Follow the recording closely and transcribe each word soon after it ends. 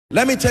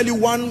Let me tell you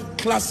one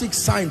classic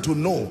sign to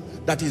know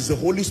that is the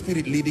Holy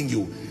Spirit leading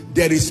you.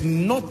 There is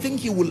nothing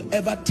he will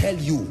ever tell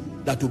you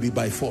that will be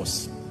by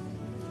force.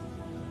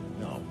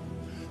 No.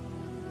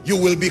 You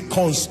will be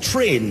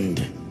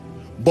constrained,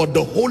 but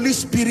the Holy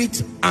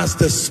Spirit, as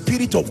the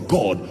Spirit of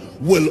God,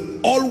 will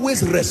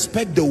always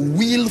respect the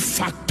will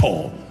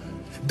factor.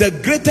 The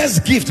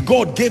greatest gift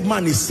God gave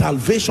man is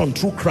salvation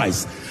through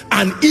Christ,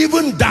 and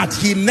even that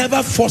he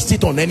never forced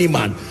it on any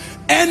man.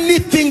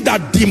 Anything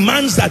that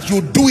demands that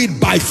you do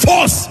it by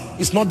force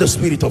is not the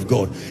Spirit of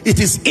God. It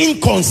is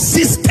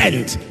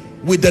inconsistent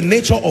with the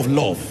nature of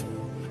love.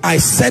 I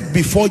set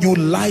before you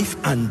life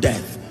and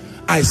death.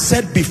 I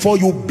set before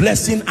you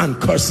blessing and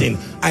cursing.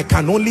 I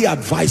can only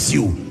advise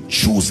you,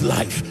 choose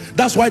life.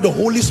 That's why the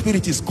Holy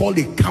Spirit is called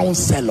a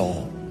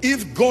counselor.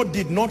 If God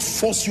did not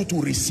force you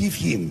to receive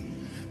him,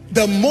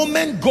 the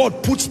moment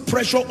God puts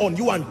pressure on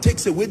you and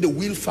takes away the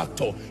will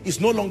factor, it's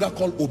no longer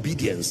called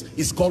obedience,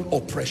 it's called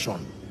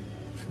oppression.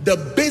 The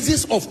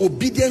basis of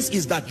obedience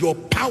is that your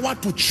power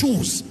to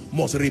choose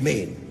must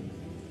remain.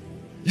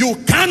 You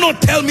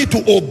cannot tell me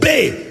to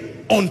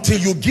obey until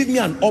you give me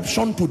an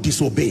option to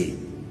disobey.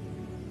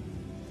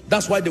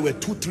 That's why there were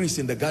 2 trees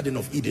in the Garden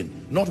of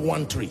Eden, not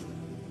 1 tree.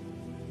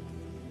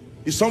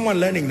 Is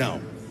someone learning now?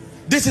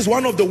 This is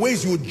one of the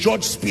ways you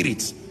judge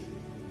spirits.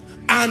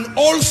 And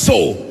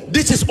also,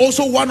 this is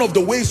also one of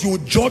the ways you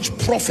judge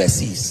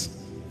prophecies.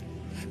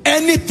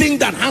 Anything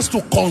that has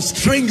to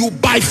constrain you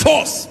by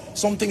force,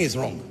 something is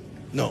wrong.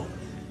 No.